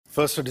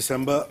1st of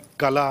December,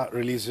 Qala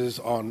releases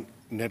on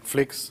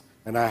Netflix,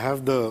 and I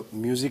have the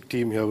music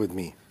team here with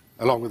me,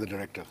 along with the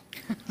director.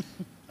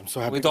 I'm so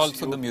happy with to also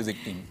see you. the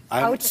music team.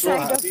 I'm so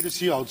happy to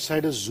see you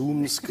outside a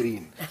Zoom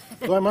screen.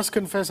 So I must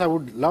confess, I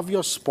would love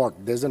your spot.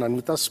 There's an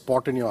Anvitaa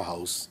spot in your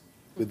house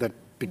with that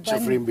picture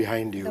frame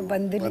behind you. The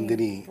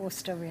Bandini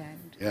poster behind.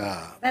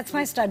 Yeah. That's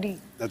my study.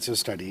 That's your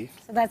study.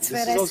 So that's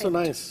where I This is also sit.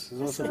 nice.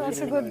 This is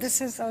also good.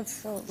 This is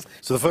also...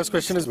 So the first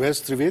question is,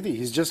 where's Trivedi?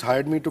 He's just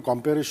hired me to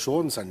compare his show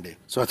on Sunday.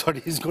 So I thought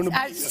he's going to be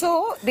here.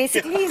 So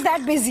basically he's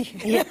that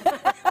busy.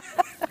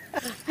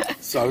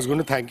 So I was going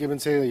to thank him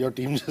and say, your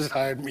team just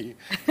hired me.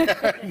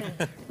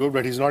 Good,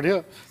 but he's not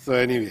here. So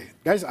anyway,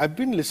 guys, I've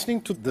been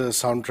listening to the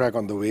soundtrack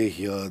on the way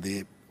here.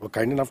 They were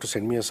kind enough to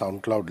send me a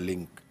SoundCloud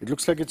link. It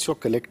looks like it's your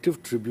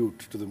collective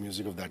tribute to the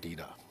music of that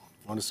era.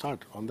 I want to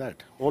start on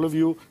that. All of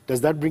you,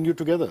 does that bring you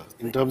together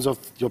in terms of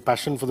your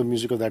passion for the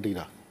music of that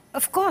era?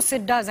 Of course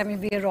it does. I mean,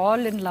 we are all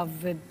in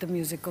love with the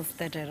music of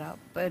that era.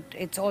 But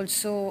it's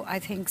also, I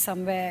think,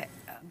 somewhere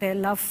their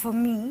love for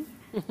me.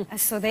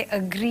 So they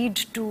agreed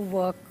to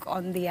work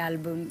on the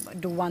album,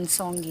 do one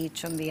song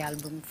each on the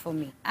album for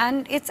me.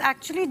 And it's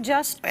actually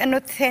just an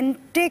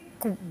authentic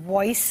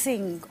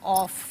voicing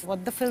of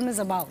what the film is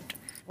about,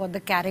 what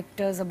the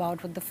character is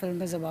about, what the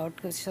film is about.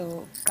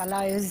 So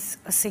Qala is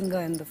a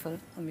singer in the film,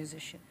 a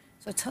musician.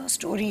 So it's her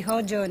story,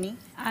 her journey.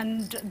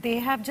 And they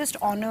have just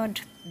honored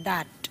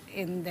that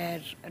in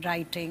their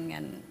writing,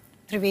 and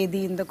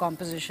Trivedi in the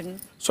composition.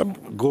 So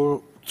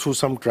go through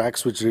some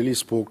tracks which really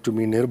spoke to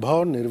me.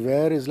 Nirbhav,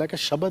 Nirvair is like a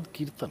Shabad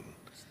Kirtan.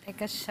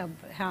 Like a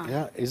Shabad, huh?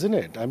 Yeah, isn't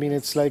it? I mean,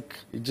 it's like,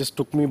 it just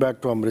took me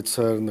back to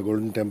Amritsar and the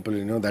Golden Temple,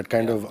 you know, that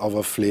kind of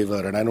a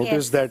flavor. And I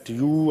noticed that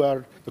you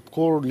are the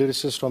core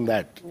lyricist on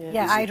that.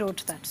 Yeah, I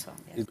wrote that song.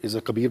 Yes. Is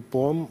a Kabir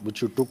poem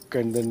which you took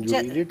and then you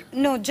read it?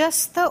 No,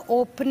 just the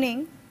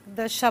opening.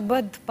 The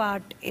Shabad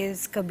part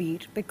is Kabir,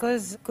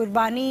 because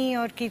Kurbani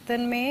or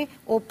Kirtan में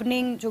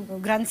opening जो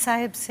ग्रंथ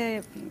साहिब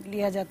से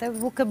लिया जाता है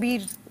वो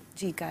कबीर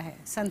जी का है,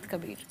 Sant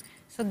Kabir.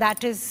 So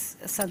that is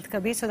Sant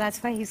Kabir, so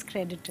that's why he's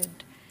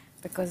credited,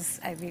 because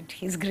I mean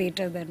he's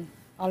greater than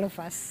all of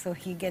us, so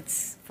he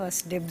gets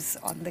first dibs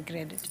on the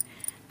credit.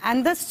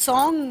 And the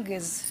song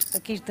is,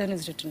 the Kirtan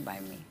is written by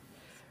me.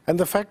 And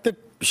the fact that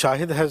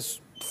Shahid has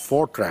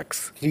 4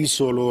 tracks, 3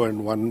 solo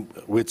and 1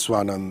 with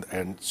Swanand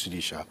and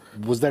Sireesha.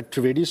 Was that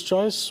Trivedi's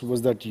choice?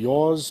 Was that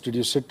yours? Did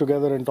you sit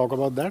together and talk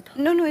about that?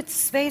 No,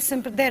 it's very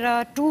simple. There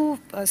are 2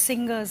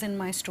 singers in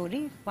my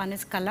story. One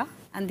is Qala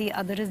and the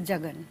other is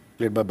Jagan.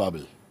 Played by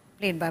Babel.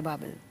 Played by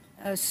Babel.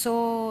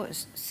 So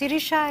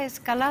Sireesha is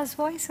Qala's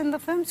voice in the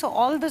film. So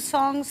all the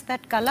songs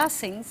that Qala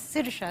sings,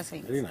 Sireesha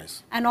sings. Very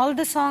nice. And all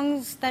the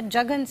songs that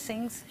Jagan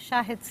sings,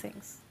 Shahid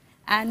sings.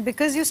 And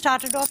because you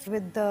started off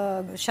with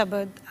the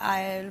Shabad,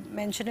 I'll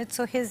mention it.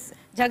 So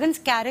Jagan's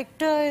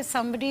character is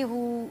somebody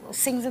who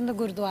sings in the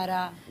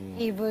Gurdwara.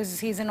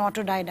 He's an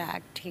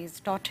autodidact. He's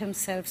taught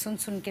himself, sun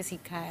ke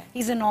sikha hai.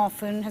 He's an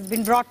orphan, has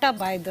been brought up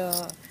by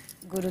the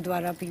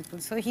Gurudwara people.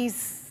 So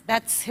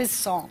that's his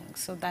song.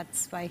 So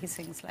that's why he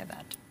sings like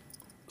that.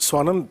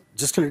 Swanand,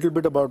 just a little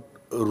bit about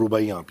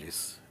Rubaiyan,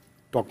 please.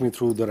 Talk me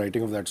through the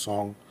writing of that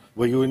song.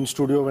 Were you in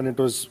studio when it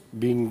was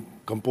being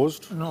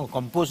composed? No,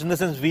 composed in the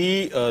sense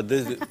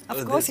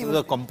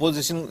the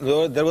composition,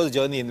 there was a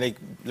journey,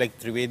 like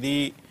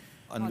Trivedi,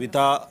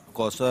 Anvitaa,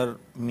 Kausar,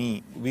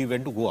 me, we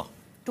went to Goa.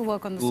 To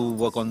work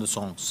on the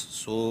songs.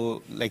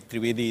 So, like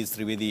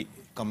Trivedi,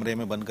 kamre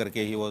mein ban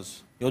karke, he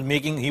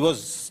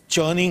was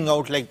churning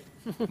out like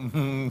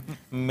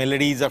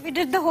melodies. We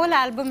did the whole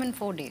album in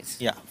 4 days.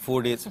 Yeah,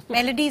 4 days.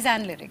 Melodies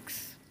and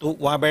lyrics. तो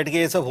वहाँ बैठ के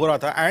ये सब हो रहा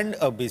था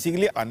and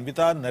basically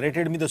Anvitaa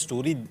narrated me the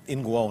story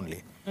in Goa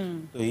only.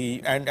 So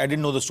and I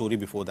didn't know the story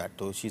before that.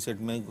 So she said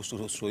मैं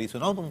story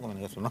सुनाऊँ तुमको,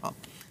 मैंने कहा सुना.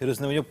 फिर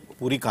उसने मुझे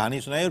पूरी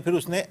कहानी सुनाई और फिर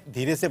उसने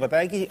धीरे से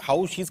बताया कि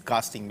how she's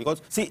casting,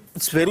 because see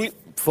it's very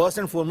first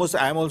and foremost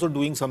I am also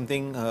doing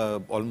something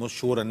almost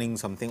show running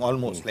something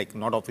almost like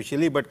not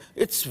officially, but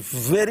it's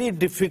very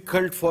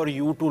difficult for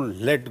you to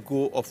let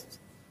go of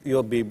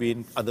your baby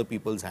in other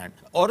people's hand.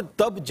 और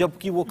तब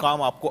जबकि वो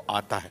काम आपको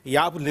आता है,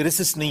 या आप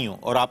लिरिसिस्ट नहीं हो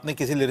और आपने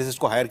किसी लिरिसिस्ट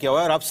को हायर किया हुआ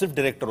है और आप सिर्फ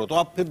डायरेक्टर हो, तो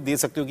आप फिर दे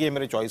सकते हो कि ये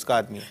मेरे चॉइस का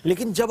आदमी है.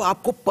 लेकिन जब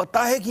आपको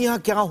पता है कि यहाँ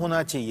क्या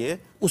होना चाहिए,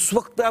 उस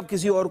वक्त पे आप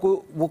किसी और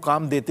को वो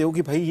काम देते हो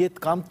कि भाई ये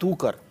काम तू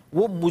कर.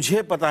 वो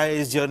मुझे पता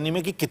है इस जर्नी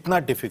में कि कितना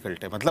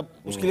डिफिकल्ट है, मतलब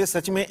उसके लिए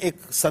सच में एक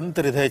संत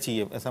हृदय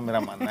चाहिए, ऐसा मेरा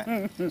मानना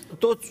है.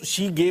 तो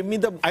she gave me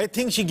I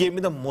think she gave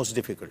me the most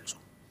difficult song.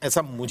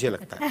 ऐसा मुझे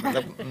लगता है,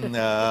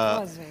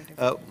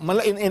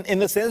 मतलब in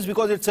the sense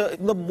because it's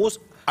the most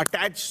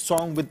attached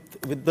song with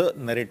the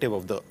narrative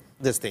of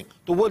this thing.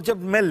 तो वो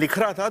जब मैं लिख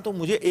रहा था तो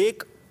मुझे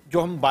एक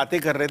जो हम बातें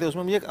कर रहे थे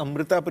उसमें मुझे एक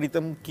अमृता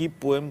प्रीतम की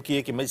पोएम की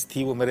एक इमेज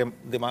थी, वो मेरे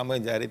दिमाग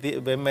में जा रही थी.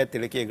 वे मैं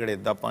तिड़के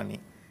गड़ेदा पानी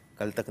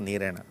कल तक नहीं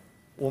रहना,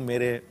 वो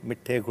मेरे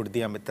मिठे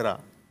गुड़दिया मित्रा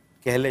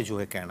कहले जो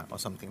है कहना और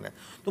समथिंग दैट.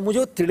 तो मुझे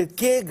वो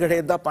तिड़के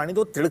गड़ेदा पानी,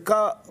 तो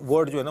तिड़का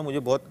वर्ड जो है ना मुझे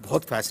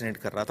बहुत फैसिनेट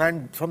कर रहा था.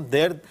 And from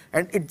there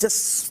and it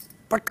just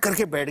पट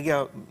करके बैठ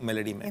गया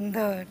मेलोडी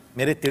में.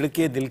 मेरे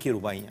तिड़के दिल की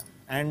रुबाइयाँ.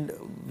 And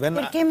when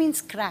Tidke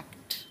means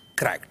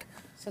cracked.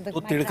 So that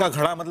तो my तिड़का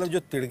घड़ा मतलब जो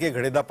तिड़के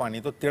घड़े दा पानी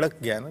तो तिड़क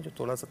गया ना जो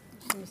थोड़ा सा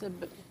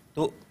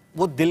तो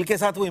वो दिल के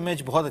साथ वो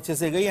इमेज बहुत अच्छे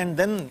से गई and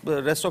then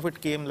the rest of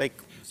it came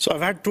like So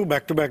I've had 2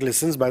 back-to-back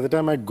listens. By the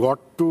time I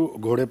got to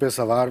Ghode Pe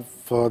Sawar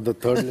for the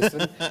 3rd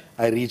listen,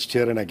 I reached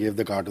here and I gave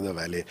the car to the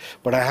valet.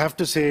 But I have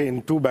to say,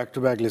 in 2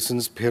 back-to-back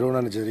listens, Phero Na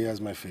Nazariya is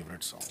my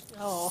favorite song.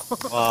 Oh.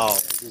 wow.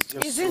 It's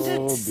just Isn't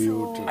so it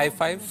beautiful. High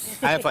five.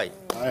 high five.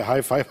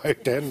 High 5, high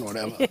 10,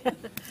 whatever.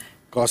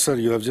 Kausar,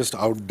 you have just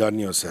outdone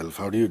yourself.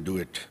 How do you do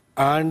it?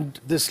 And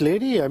this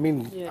lady, I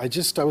mean, I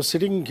was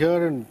sitting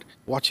here and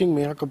watching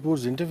Neha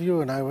Kapoor's interview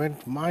and I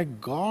went, my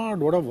God,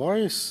 what a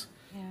voice.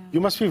 You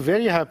must be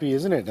very happy,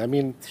 isn't it? I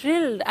mean,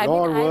 Thrilled.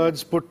 your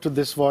words put to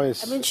this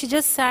voice. I mean, she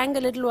just sang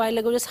a little while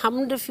ago, just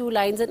hummed a few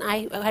lines, and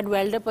I had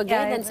welled up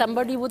again. And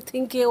somebody would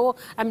think, oh,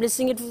 I'm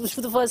listening it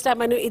for the first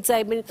time. I know it's.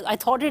 I mean, I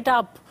thought it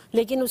up.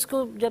 लेकिन उसको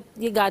जब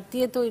ये गाती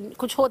है तो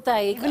कुछ होता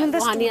है. Even in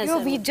the studio,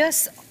 we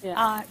just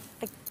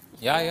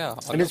Yeah.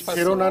 And it's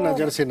Phero Na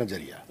Nazar Se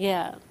Nazariya.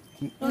 Yeah.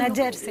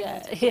 Najar se.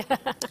 Yeah.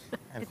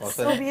 And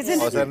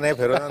Kausar ने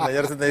फिर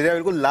नजर से नजरिया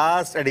बिल्कुल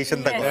लास्ट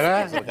एडिशन तक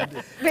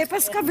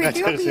वेपर्स का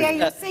वीडियो भी है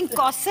यू सिंग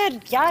कौसर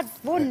यार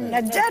वो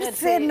नजर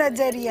से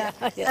नजरिया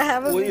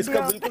वो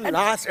इसका बिल्कुल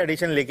लास्ट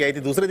एडिशन लेके आई थी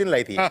दूसरे दिन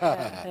लाई थी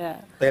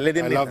पहले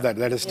दिन I love that.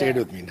 That has stayed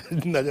with me.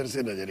 Nazar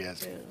Se Nazariya.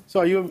 So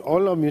are you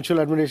all a mutual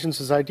admiration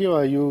society or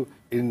are you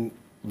in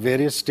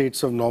various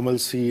states of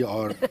normalcy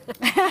or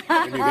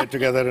when you get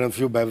together and a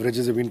few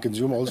beverages have been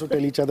consumed, also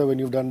tell each other when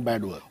you've done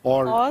bad work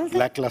or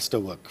lackluster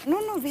work? No,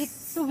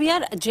 So we are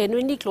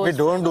genuinely close. We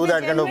don't do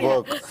that kind of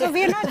work. So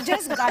we're not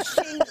just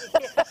gushing.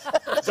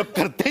 जब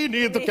करते ही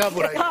नहीं है तो क्या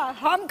बुराई है?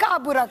 हम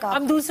कहाँ बुरा कहा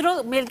हम दूसरों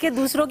मिलके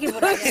दूसरों की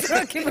बुराई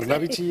करना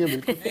भी चाहिए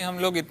बिल्कुल. नहीं, हम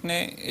लोग इतने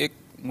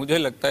मुझे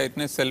लगता है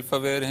इतने सेल्फ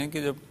अवेयर हैं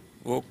कि जब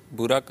वो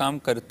बुरा काम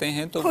करते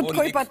हैं तो वो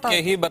लिख के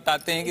ही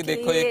बताते हैं कि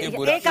देखो ये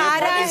बुरा एक आ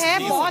रहा है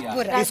बहुत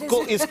बुरा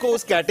इसको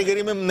उस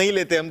कैटेगरी में नहीं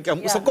लेते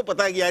हम सबको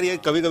पता है कि यार ये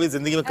कभी-कभी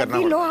जिंदगी में करना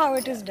we पड़ता know how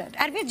it is done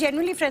and we're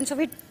genuinely friends so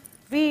we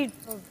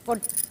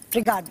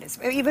regardless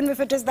even if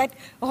it is that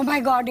oh my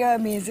god you're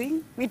amazing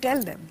we tell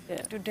them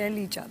to tell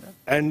each other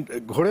and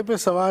Ghode Pe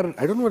Sawar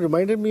I don't know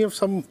reminded me of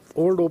some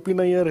old OP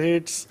Nayyar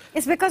hits.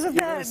 It's because of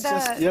the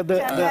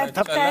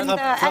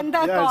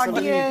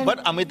accordion but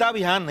Amitabh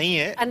यहाँ नहीं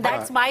है and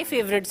that's my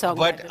favorite song.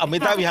 But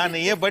Amitabh यहाँ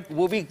नहीं है but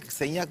वो भी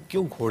सैया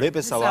क्यों घोड़े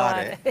पे सवार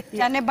है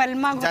जाने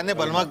बलमा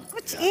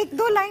कुछ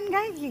 1-2 लाइन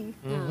गाएगी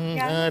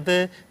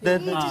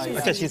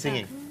अच्छा शी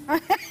सिंगिंग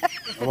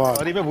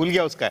सॉरी मैं भूल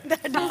गया उसका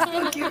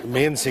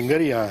मेन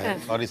सिंगर यहाँ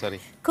है सॉरी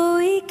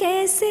कोई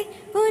कैसे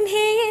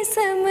उन्हें ये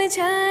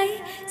समझाए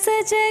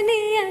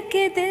सजनिया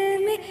के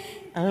दिल में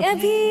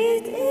अभी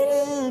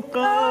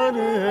इनकार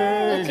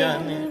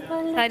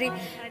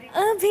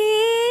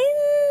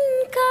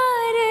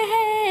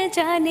है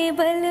जाने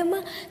बलमा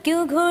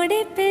क्यों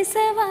घोड़े पे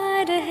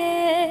सवार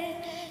है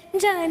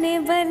जाने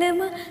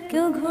बलमा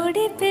क्यों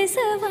घोड़े पे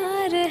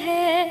सवार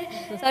है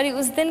सॉरी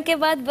उस दिन के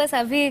बाद बस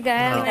अभी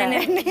गाया मैंने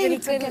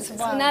बिल्कुल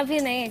सुना भी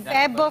नहीं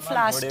Feb of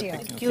last year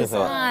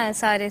हाँ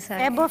सारे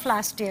Feb of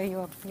last year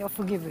you're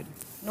forgiven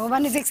no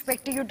one is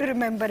expecting you to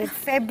remember it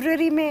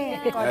February में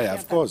yeah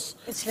of course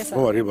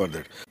don't worry about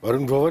that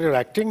Varun Grover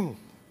you're acting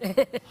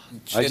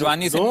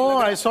sherwani से no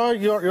I saw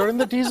you're in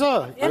the teaser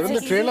you're in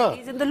the trailer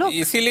He's in the look.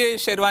 इसीलिए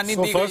sherwani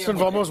so the first and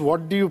foremost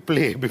what do you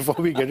play before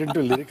we get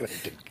into lyric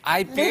writing I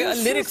play a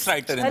lyrics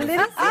writer in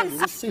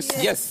the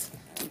film. Yes.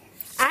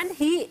 And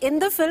in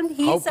the film,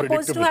 he's How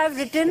supposed to predictable. have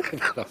written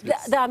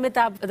the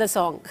Amitabh, the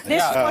song.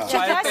 Yeah. so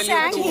just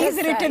sang he's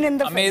written in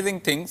the Amazing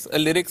things. A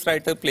lyrics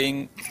writer playing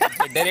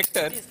the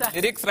director.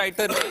 lyrics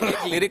writer ने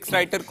एक lyrics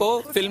writer को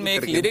film में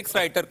एक lyrics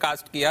writer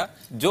cast किया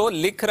जो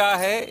लिख रहा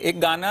है एक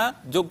गाना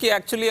जो कि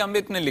actually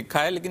अमित ने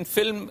लिखा है लेकिन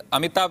फिल्म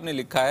अमिताभ ने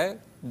लिखा है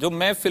जो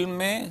मैं फिल्म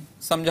में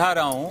समझा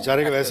रहा हूँ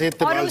बेचारे के वैसे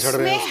इतने और बाल झड़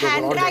रहे हैं उसके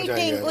ऊपर और डर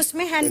जाएंगे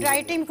उसमें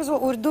हैंडराइटिंग बिकॉज़ वो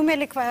उर्दू में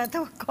लिखवाया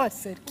था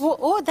Kausar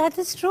Oh, that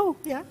is true.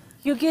 Yeah.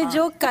 क्योंकि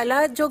जो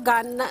कला जो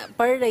गाना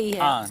पढ़ रही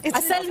है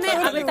असल में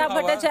अमिताभ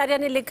भट्टाचार्य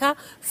ने लिखा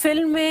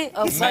फिल्म में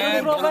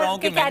वरुण ग्रोवर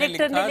के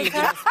कैरेक्टर ने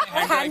लिखा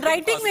हैंड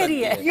राइटिंग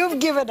मेरी है You've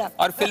given up.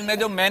 और फिल्म में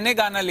जो मैंने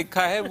गाना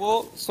लिखा है वो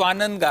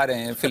स्वानंद गा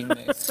रहे हैं फिल्म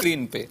में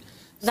स्क्रीन पे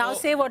Now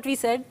say what we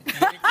said.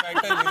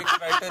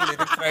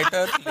 lyrics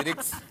writer,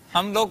 lyrics.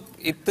 हम लोग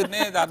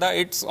इतने ज़्यादा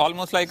it's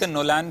almost like a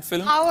Nolan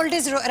film. How old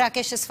is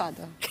Rakesh's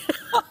father?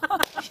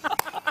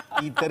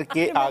 तीतर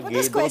के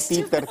आगे दो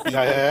तीतर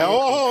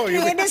oh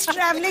Train is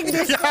traveling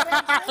this way.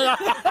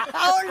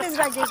 How old is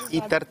Rakesh's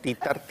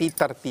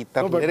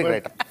father? No, lyric but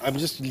writer I'm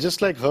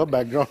just like her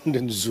background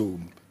in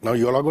Zoom. Now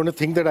you're all going to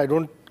think that I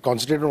don't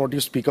concentrate on what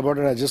you speak about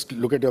and I just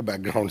look at your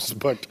backgrounds.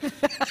 But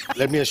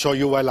let me assure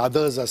you, while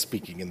others are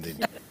speaking in the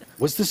interview.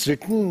 Was this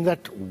written in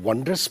that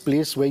wondrous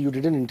place where you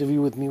did an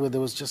interview with me where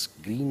there was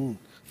just green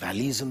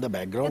valleys in the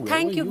background?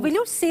 Thank you. Will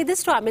you say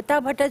this to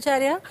Amitabh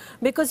Bhattacharya?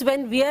 Because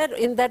when we are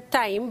in that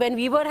time, when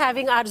we were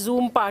having our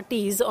Zoom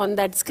parties on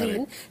that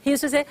screen, he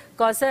used to say,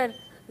 Kausar,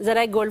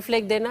 zara ek gold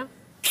flake dena.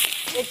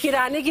 एक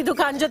किराने की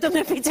दुकान जो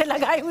तुमने पीछे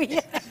लगाई हुई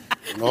है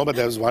No, but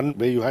there was one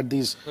where you had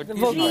these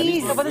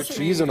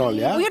trees and all,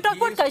 yeah? Oh, you're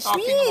talking about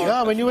Kashmir?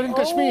 Yeah, when you were in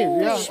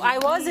Kashmir, yeah. I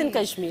was in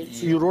Kashmir.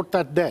 So you wrote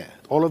that there,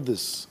 all of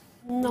this?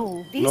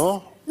 No.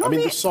 No? I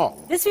mean, the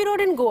song. This we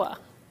wrote in Goa.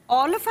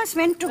 All of us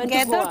went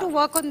together to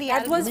work on the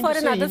That album. was for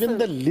another Even film.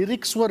 the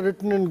lyrics were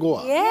written in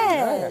Goa.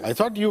 Yeah. I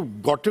thought you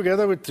got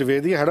together with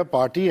Trivedi, had a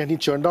party, and he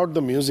churned out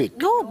the music.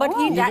 No, but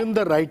Even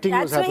the writing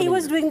was that's why he happening.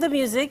 was doing the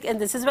music, and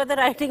this is where the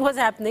writing was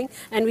happening,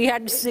 and we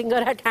had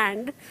singer at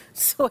hand,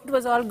 so it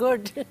was all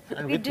good.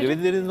 And with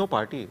Trivedi, there is no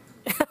party.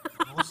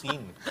 No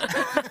scene.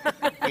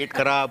 Peet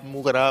kharab,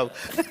 muh kharab.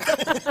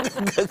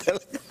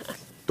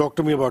 Talk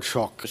to me about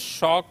Shock.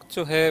 Shock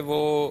जो है वो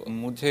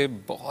मुझे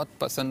बहुत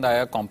पसंद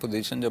आया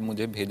composition जब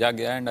मुझे भेजा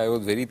गया and I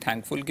was very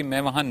thankful कि मैं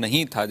वहाँ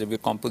नहीं था जब ये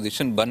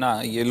कॉम्पोजिशन बना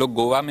ये लोग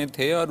गोवा में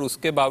थे और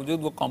उसके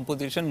बावजूद वो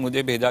कॉम्पोजिशन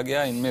मुझे भेजा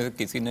गया इनमें से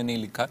किसी ने नहीं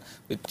लिखा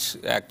which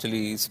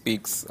actually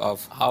speaks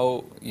of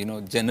how you know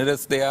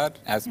generous they are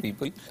as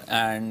people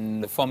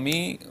and for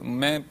me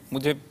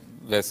मुझे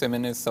वैसे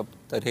मैंने सब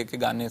तरह के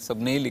गाने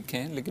सब नहीं लिखे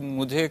हैं लेकिन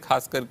मुझे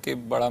खास करके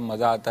बड़ा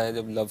मज़ा आता है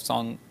जब लव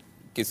सॉन्ग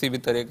किसी भी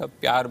तरह का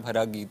प्यार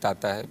भरा गीत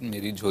आता है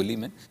मेरी झोली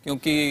में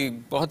क्योंकि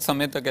बहुत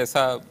समय तक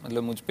ऐसा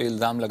मतलब मुझ पे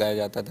इल्ज़ाम लगाया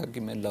जाता था कि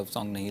मैं लव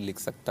सॉन्ग नहीं लिख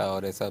सकता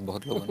और ऐसा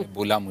बहुत लोगों ने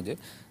बोला मुझे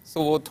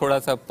सो वो थोड़ा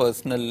सा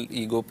पर्सनल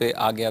ईगो पे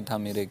आ गया था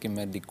मेरे कि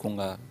मैं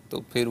लिखूंगा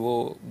तो फिर वो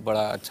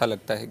बड़ा अच्छा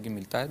लगता है कि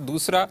मिलता है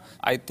दूसरा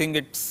I think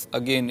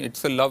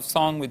it's a love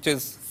song which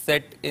is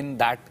set in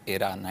that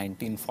era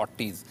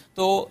 1940s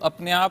तो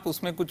अपने आप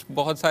उसमें कुछ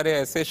बहुत सारे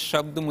ऐसे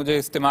शब्द मुझे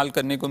इस्तेमाल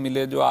करने को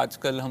मिले जो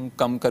आजकल हम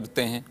कम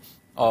करते हैं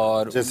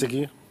और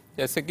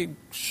जैसे कि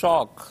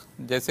शौक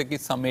जैसे कि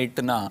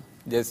समेटना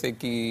जैसे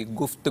कि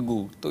गुफ्तगू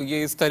तो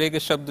ये इस तरह के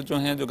शब्द जो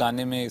हैं जो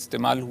गाने में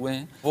इस्तेमाल हुए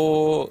हैं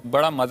वो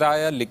बड़ा मज़ा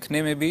आया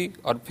लिखने में भी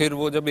और फिर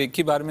वो जब एक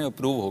ही बार में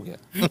अप्रूव हो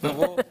गया तो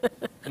वो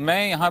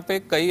मैं यहाँ पे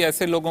कई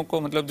ऐसे लोगों को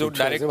मतलब जो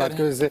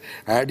डायरेक्टर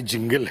ऐड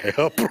जिंगल है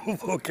अप्रूव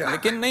हो गया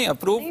लेकिन नहीं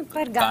अप्रूव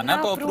गाना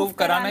तो अप्रूव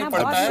कराना ही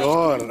पड़ता है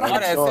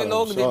और ऐसे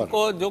लोग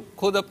जिनको जो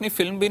खुद अपनी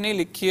फिल्म भी नहीं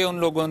लिखी है उन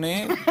लोगों ने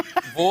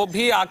वो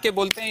भी आके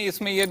बोलते हैं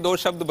इसमें ये 2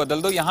 शब्द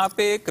बदल दो यहाँ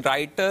पे एक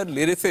writer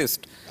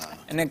lyricist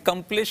an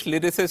accomplished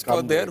lyricist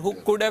was there who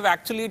could have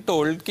actually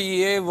told कि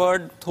ये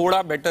word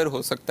थोड़ा better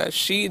हो सकता है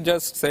she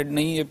just said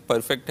नहीं ये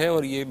perfect है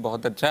और ये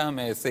बहुत अच्छा है हम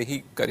ऐसे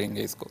ही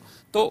करेंगे इसको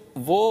तो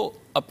वो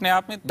अपने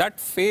आप में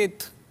that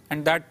faith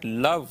and that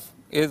love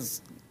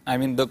is I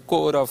mean the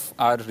core of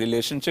our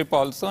relationship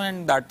also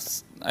and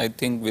that's I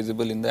think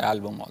visible in the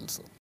album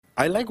also.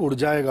 I like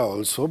Urjayega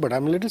also, but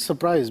I'm a little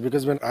surprised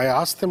because when I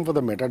asked them for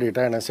the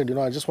metadata and I said,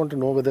 I just want to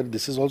know whether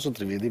this is also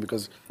Trivedi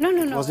because no.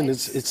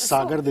 It's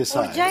Sagar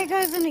Desai.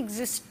 Urjayega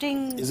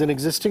is an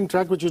existing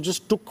track which you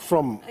just took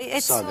from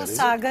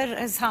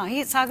Sagar.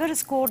 Sagar has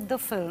scored the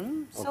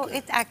film, so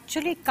it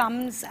actually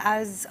comes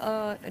as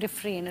a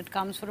refrain. It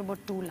comes for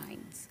about 2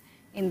 lines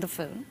in the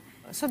film.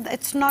 So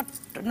it's not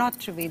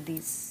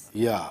Trivedi's.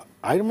 Yeah,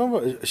 I remember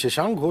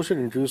Shashank Ghosh had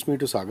introduced me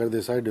to Sagar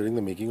Desai during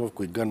the making of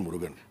Quick Gun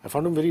Murugan. I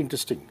found him very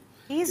interesting.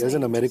 He has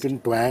an American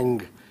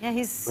twang,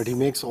 but he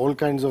makes all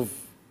kinds of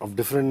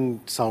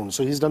different sounds.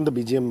 So he's done the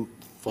BGM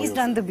for He's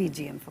done the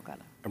BGM for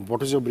Qala. And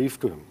what is your brief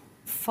to him?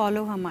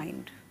 Follow her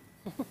mind.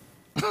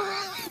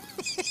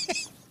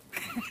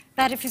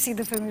 That if you see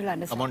the film, you'll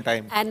understand. Come on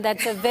time. And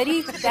that's a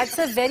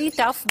very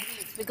tough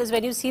brief because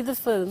when you see the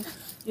film,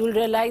 you'll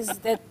realize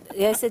that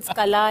yes, it's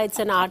Qala, it's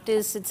an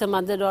artist, it's a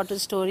mother-daughter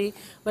story,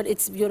 but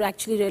you're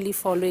actually really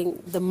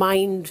following the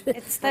mind.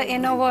 It's the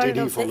inner world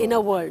of the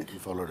inner world. He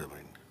followed her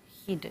mind.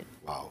 He did.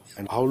 Wow.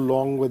 And how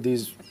long were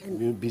these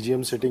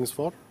BGM sittings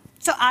for?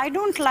 So I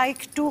don't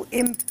like to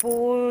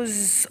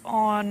impose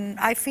on.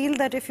 I feel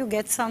that if you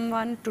get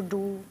someone to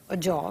do a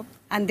job,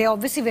 and they're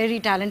obviously very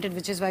talented,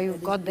 which is why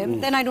you've got them,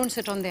 then I don't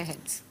sit on their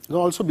heads. No,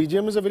 also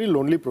BGM is a very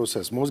lonely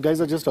process. Most guys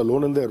are just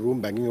alone in their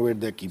room banging away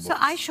at their keyboard. So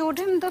I showed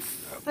him the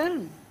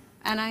film,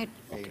 and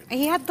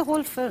he had the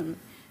whole film,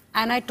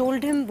 and I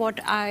told him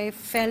what I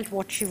felt,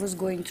 what she was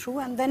going through,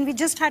 and then we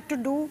just had to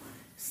do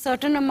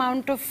certain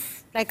amount of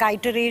like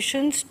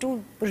iterations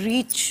to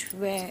reach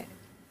where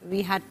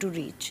we had to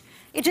reach.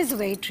 It is a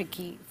very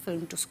tricky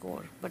film to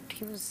score, but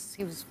he was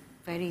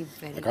very,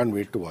 very... I can't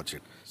wait to watch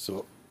it.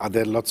 So, are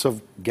there lots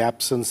of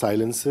gaps and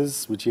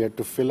silences which he had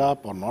to fill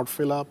up or not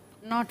fill up?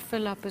 Not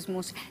fill up is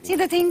most... See,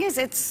 the thing is,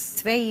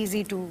 it's very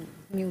easy to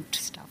mute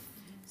stuff.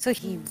 So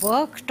he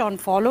worked on,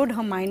 followed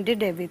her mind,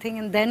 did everything,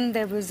 and then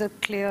there was a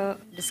clear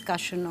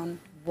discussion on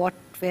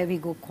where we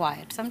go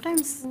quiet.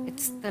 Sometimes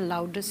it's the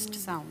loudest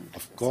sound.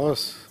 Of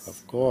course.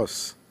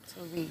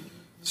 So we...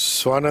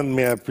 Swanand,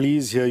 may I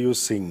please hear you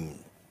sing?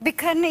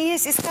 बिखरने ये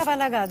इसका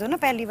वाला गा दो ना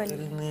पहली वाली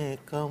करने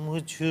का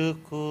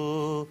मुझको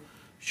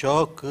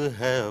शौक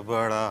है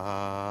बड़ा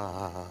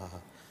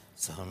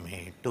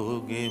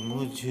समेटोगे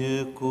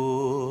मुझको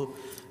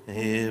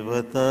ये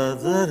बता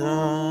जरा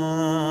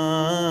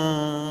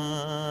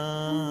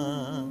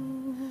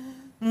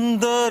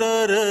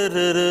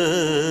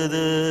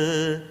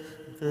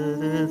We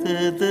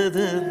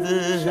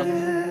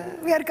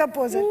are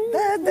composer.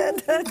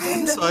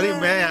 सॉरी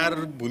मैं यार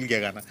भूल गया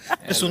गाना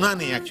मैं सुना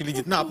नहीं एक्चुअली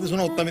जितना आपने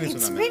सुना उतना भी नहीं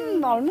It's सुना मैं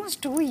been almost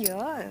 2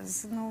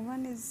 years. No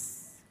one is.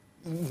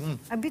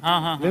 अभी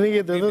नहीं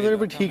ये दे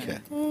भी ठीक है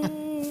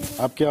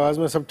आपकी आवाज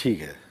में सब ठीक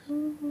है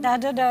Da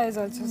Da Da is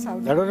also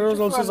sounding. That was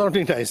also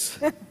sounding nice.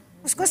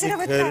 उसको सिर्फ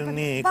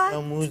करने का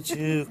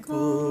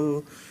मुझको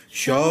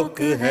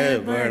शौक है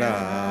बड़ा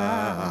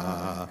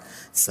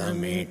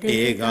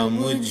समेटेगा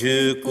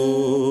मुझको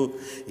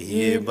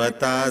ये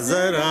बता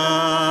जरा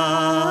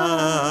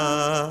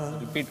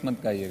रिपीट मत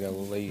गाइएगा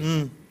वो वही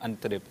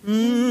अंतरे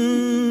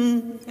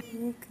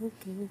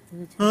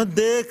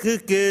देख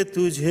के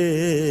तुझे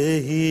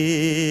ही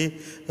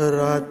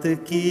रात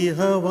की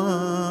हवा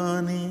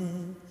ने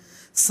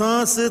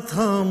सांस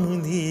थाम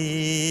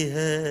ली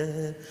है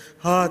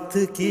हाथ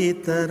की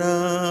तरह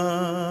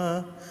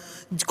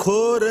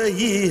खो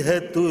रही है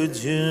तुझ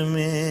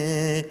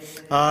में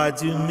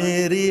आज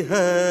मेरी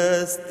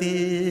हस्ती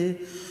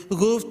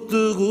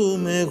गुफ्तगू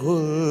में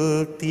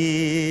घुलती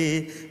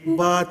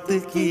बात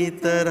की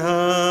तरह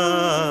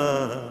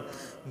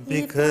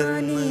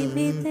बिखरना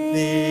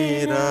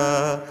तेरा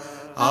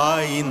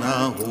आईना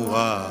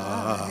हुआ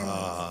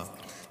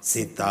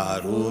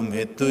सितारों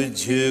में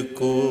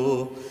तुझको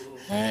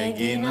है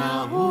गिना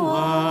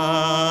हुआ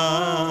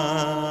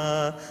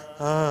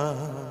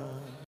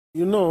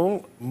You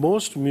know,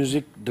 most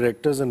music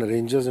directors and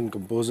arrangers and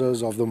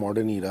composers of the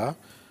modern era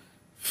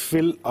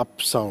fill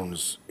up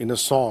sounds. In a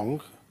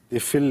song, they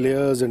fill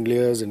layers and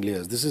layers and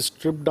layers. This is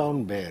stripped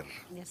down bare.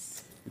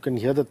 Yes. You can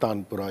hear the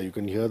tanpura, you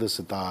can hear the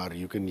sitar,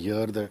 you can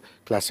hear the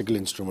classical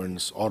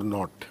instruments or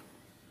not.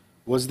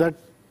 Was that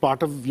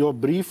part of your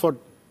brief or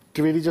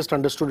Trivedi just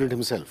understood it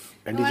himself?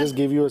 And he just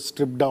gave you a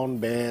stripped down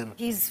bare?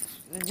 He's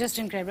just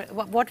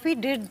incredible. What we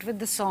did with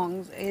the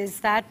songs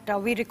is that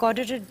we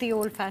recorded it the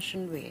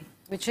old-fashioned way,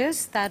 which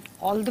is that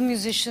all the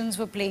musicians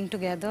were playing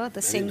together,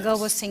 the singer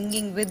was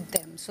singing with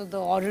them. So the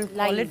oral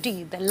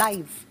quality, the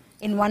live,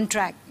 in one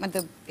track.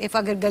 मतलब if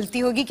अगर गलती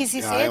होगी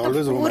किसी से I तो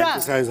always पूरा.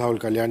 romanticize how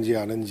Kalyan ji,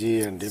 Anand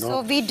ji and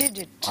So we did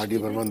it. R.D.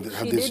 Burman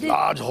have these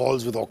large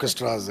halls with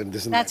orchestras and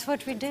this and That's that.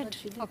 what we did.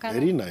 for Qala.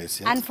 Very nice,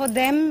 yes. And for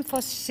them, for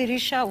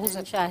Sireesha, who's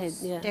a Shahid,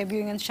 yeah.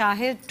 debuting, and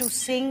Shahid to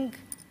sing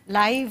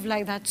live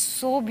like that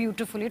so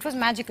beautifully. It was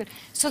magical.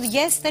 So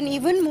yes, then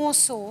even more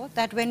so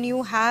that when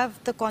you have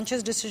the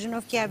conscious decision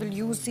of, okay, I will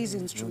use these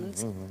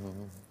instruments,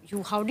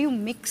 how do you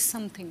mix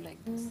something like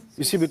this?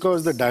 You see,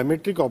 because the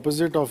diametric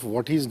opposite of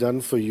what he's done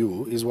for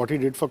you is what he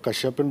did for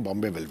Kashyap in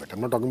Bombay Velvet.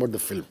 I'm not talking about the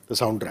film, the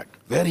soundtrack,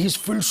 where he's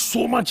filled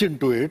so much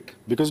into it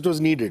because it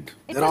was needed.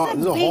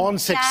 There's a horn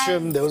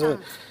section, there was a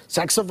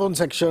saxophone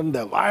section,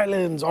 the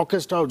violins,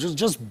 orchestra,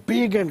 just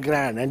big and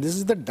grand. And this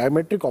is the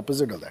diametric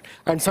opposite of that.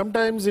 And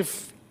sometimes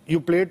if you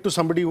play it to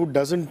somebody who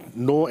doesn't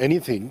know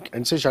anything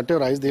and say, shut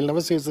your eyes, they'll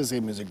never say it's the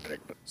same music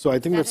director. So I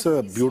think that's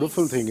a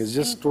beautiful thing. It's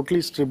just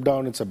totally stripped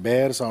down. It's a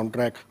bare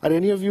soundtrack. Are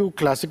any of you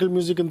classical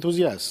music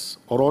enthusiasts?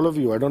 Or all of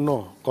you? I don't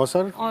know.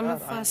 Kausar? All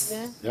of us.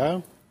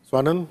 Yeah?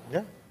 Swanand?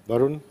 Yeah.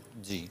 Varun?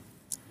 Ji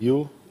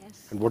You?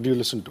 And what do you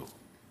listen to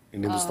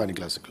in Hindustani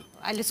classical?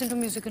 I listen to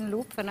music in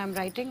loop when I'm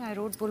writing. I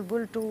wrote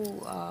Bulbul to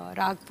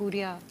Rag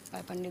Puriya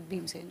by Pandit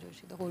Bhimsen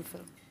Joshi, the whole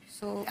film.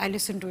 So I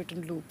listen to it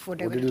in loop,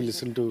 whatever. What did you it is.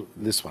 listen to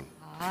this one?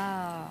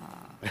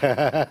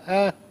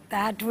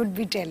 That would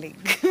be telling.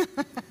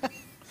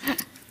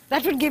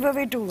 That would give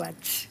away too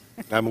much.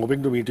 I'm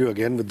hoping to meet you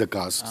again with the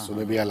cast, so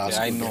maybe I'll ask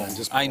I you. know. again.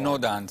 Just I know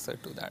the answer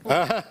to that.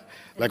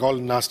 Like all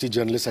nasty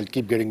journalists, I'll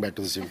keep getting back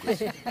to the same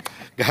question.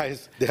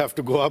 Guys, they have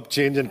to go up,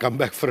 change and come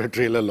back for a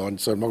trailer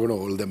launch, so I'm not going to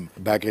hold them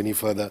back any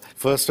further.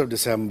 1st of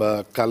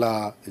December,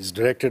 Qala is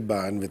directed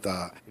by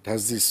Anvitaa. It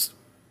has these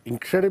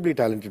incredibly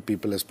talented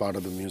people as part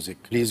of the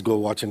music. Please go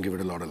watch and give it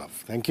a lot of love.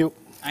 Thank you.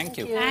 Thank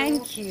you.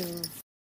 Thank you.